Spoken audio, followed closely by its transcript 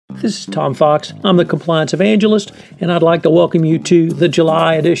This is Tom Fox. I'm the Compliance Evangelist, and I'd like to welcome you to the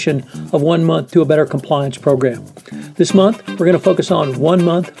July edition of 1 Month to a Better Compliance program. This month, we're going to focus on 1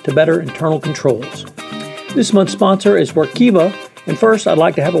 month to better internal controls. This month's sponsor is Workiva, and first, I'd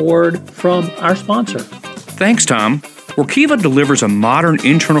like to have a word from our sponsor. Thanks, Tom. Workiva delivers a modern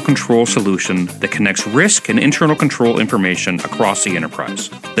internal control solution that connects risk and internal control information across the enterprise.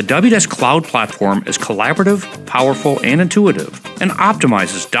 The Wdesk Cloud Platform is collaborative, powerful, and intuitive, and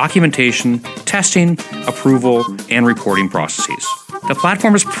optimizes documentation, testing, approval, and reporting processes. The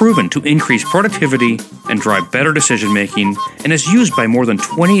platform is proven to increase productivity and drive better decision-making and is used by more than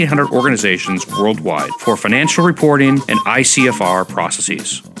 2,800 organizations worldwide for financial reporting and ICFR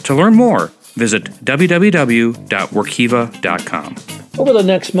processes. To learn more, visit www.workiva.com. Over the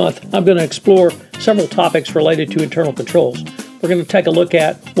next month, I'm going to explore several topics related to internal controls. We're going to take a look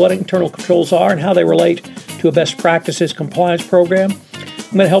at what internal controls are and how they relate to a best practices compliance program.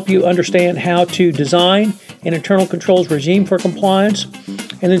 I'm going to help you understand how to design an internal controls regime for compliance,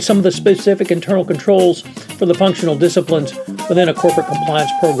 and then some of the specific internal controls for the functional disciplines within a corporate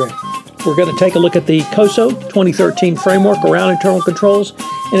compliance program. We're going to take a look at the COSO 2013 framework around internal controls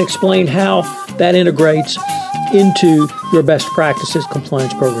and explain how that integrates into your best practices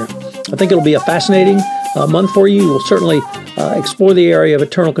compliance program. I think it'll be a fascinating month for you. We'll certainly explore the area of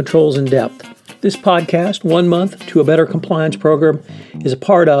internal controls in depth. This podcast, 1 Month to a Better Compliance program, is a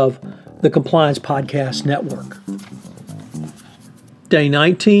part of the Compliance Podcast Network. Day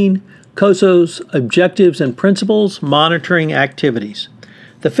 19, COSO's Objectives and Principles, Monitoring Activities.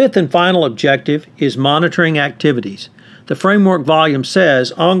 The fifth and final objective is monitoring activities. The framework volume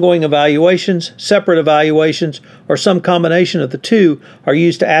says ongoing evaluations, separate evaluations, or some combination of the two are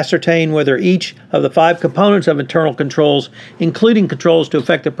used to ascertain whether each of the 5 components of internal controls, including controls to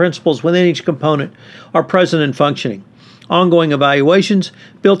affect the principles within each component, are present and functioning. Ongoing evaluations,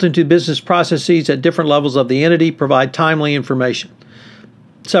 built into business processes at different levels of the entity, provide timely information.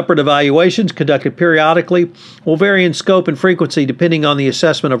 Separate evaluations, conducted periodically, will vary in scope and frequency depending on the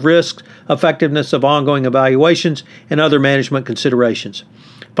assessment of risks, effectiveness of ongoing evaluations, and other management considerations.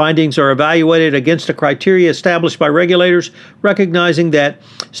 Findings are evaluated against the criteria established by regulators, recognizing that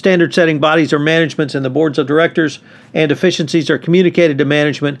standard-setting bodies or managements and the boards of directors and deficiencies are communicated to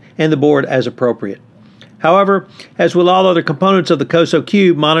management and the board as appropriate. However, as with all other components of the COSO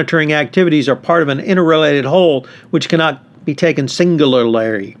cube, monitoring activities are part of an interrelated whole which cannot be taken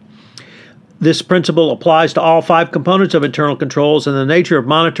singularly. This principle applies to all 5 components of internal controls, and the nature of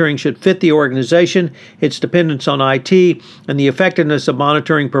monitoring should fit the organization, its dependence on IT, and the effectiveness of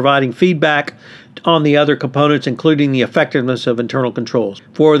monitoring providing feedback on the other components, including the effectiveness of internal controls.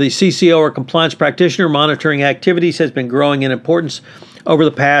 For the CCO or compliance practitioner, monitoring activities has been growing in importance over the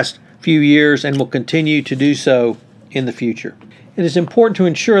past few years and will continue to do so in the future. It is important to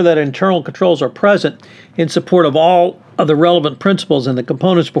ensure that internal controls are present in support of all of the relevant principles and the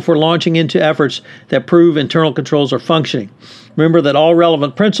components before launching into efforts that prove internal controls are functioning. Remember that all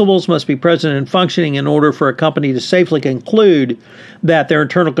relevant principles must be present and functioning in order for a company to safely conclude that their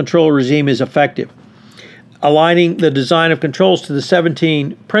internal control regime is effective. Aligning the design of controls to the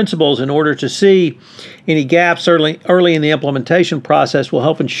 17 principles in order to see any gaps early in the implementation process will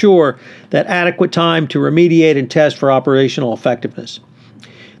help ensure that adequate time to remediate and test for operational effectiveness.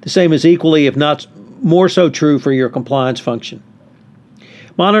 The same is equally, if not more so, true for your compliance function.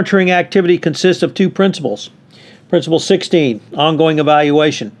 Monitoring activity consists of 2 principles. Principle 16, ongoing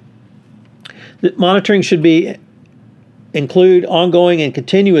evaluation. The monitoring should include ongoing and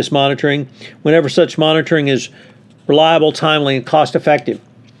continuous monitoring whenever such monitoring is reliable, timely, and cost-effective.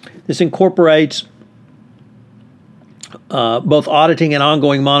 This incorporates both auditing and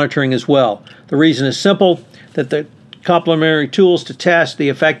ongoing monitoring as well. The reason is simple, that the complementary tools to test the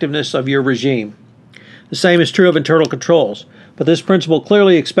effectiveness of your regime. The same is true of internal controls, but this principle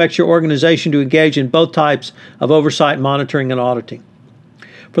clearly expects your organization to engage in both types of oversight, monitoring, and auditing.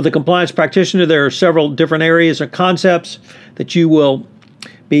 For the compliance practitioner, there are several different areas or concepts that you will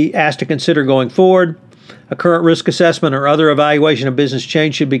be asked to consider going forward. A current risk assessment or other evaluation of business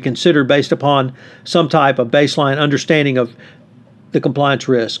change should be considered based upon some type of baseline understanding of the compliance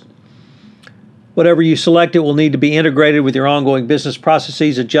risk. Whatever you select, it will need to be integrated with your ongoing business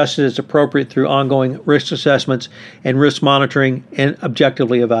processes, adjusted as appropriate through ongoing risk assessments and risk monitoring, and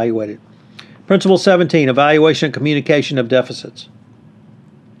objectively evaluated. Principle 17, evaluation and communication of deficits.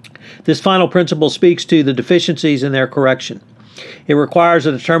 This final principle speaks to the deficiencies and their correction. It requires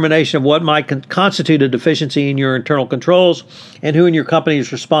a determination of what might constitute a deficiency in your internal controls and who in your company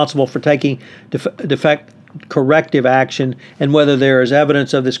is responsible for taking corrective action and whether there is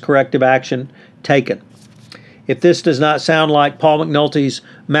evidence of this corrective action taken. If this does not sound like Paul McNulty's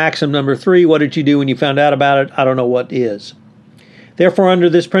maxim number 3, what did you do when you found out about it? I don't know what is. Therefore, under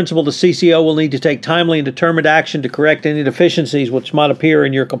this principle, the CCO will need to take timely and determined action to correct any deficiencies which might appear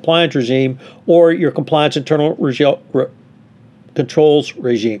in your compliance regime or your compliance internal controls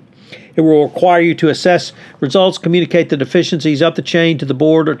regime. It will require you to assess results, communicate the deficiencies up the chain to the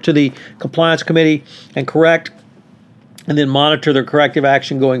board or to the compliance committee, and correct, and then monitor their corrective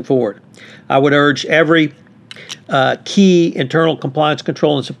action going forward. I would urge every key internal compliance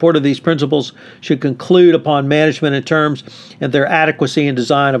control in support of these principles should conclude upon management in terms of their adequacy and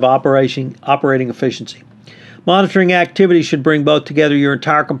design of operating efficiency. Monitoring activities should bring both together your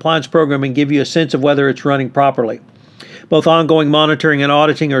entire compliance program and give you a sense of whether it's running properly. Both ongoing monitoring and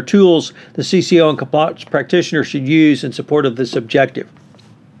auditing are tools the CCO and compliance practitioner should use in support of this objective.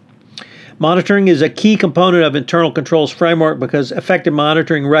 Monitoring is a key component of internal controls framework because effective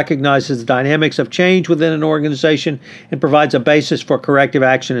monitoring recognizes the dynamics of change within an organization and provides a basis for corrective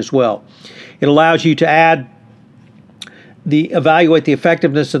action as well. It allows you to evaluate the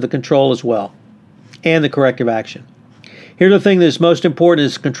effectiveness of the control as well and the corrective action. Here's the thing that is most important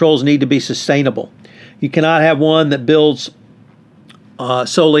is controls need to be sustainable. You cannot have one that builds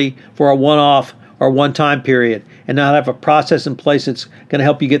solely for a one-off or one-time period and not have a process in place that's going to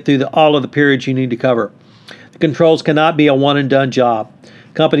help you get through all of the periods you need to cover. The controls cannot be a one-and-done job.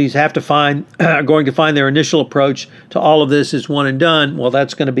 Companies are going to find their initial approach to all of this is one and done. Well,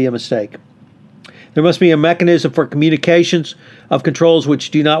 that's going to be a mistake. There must be a mechanism for communications of controls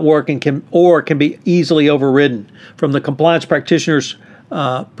which do not work and can be easily overridden. From the compliance practitioner's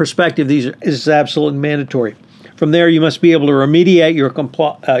perspective, this is absolutely mandatory. From there, you must be able to remediate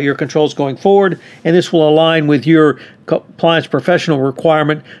your controls going forward, and this will align with your compliance professional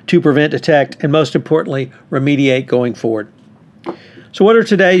requirement to prevent, detect, and most importantly, remediate going forward. So what are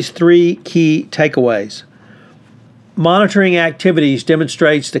today's 3 key takeaways? Monitoring activities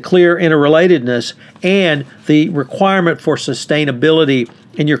demonstrates the clear interrelatedness and the requirement for sustainability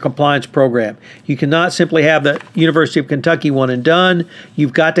in your compliance program. You cannot simply have the University of Kentucky one and done.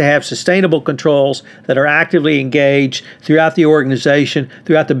 You've got to have sustainable controls that are actively engaged throughout the organization,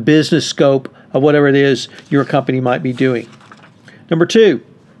 throughout the business scope of whatever it is your company might be doing. Number 2,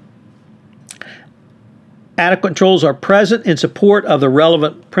 adequate controls are present in support of the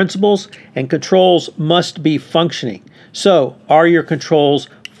relevant principles, and controls must be functioning. So, are your controls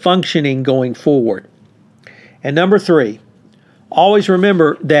functioning going forward? And number 3, always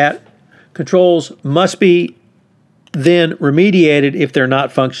remember that controls must be then remediated if they're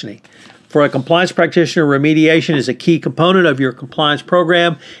not functioning. For a compliance practitioner, remediation is a key component of your compliance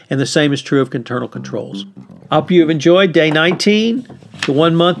program, and the same is true of internal controls. I hope you have enjoyed Day 19, the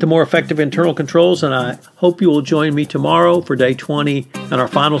 1 month to more effective internal controls, and I hope you will join me tomorrow for Day 20 and our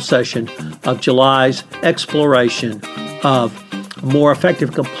final session of July's exploration of a more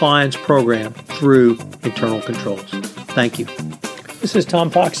effective compliance program through internal controls. Thank you. This is Tom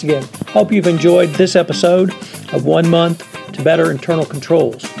Fox again. Hope you've enjoyed this episode of 1 month to better internal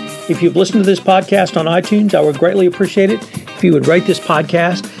controls. If you've listened to this podcast on iTunes, I would greatly appreciate it if you would rate this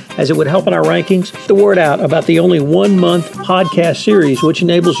podcast, as it would help in our rankings. Get the word out about the only 1 month podcast series, which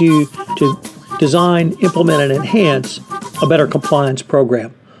enables you to design, implement, and enhance a better compliance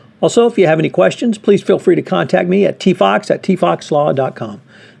program. Also, if you have any questions, please feel free to contact me at tfox@tfoxlaw.com.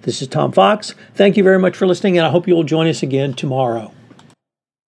 This is Tom Fox. Thank you very much for listening, and I hope you will join us again tomorrow.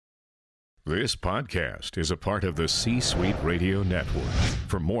 This podcast is a part of the C-Suite Radio Network.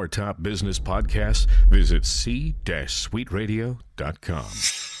 For more top business podcasts, visit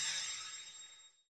c-suiteradio.com.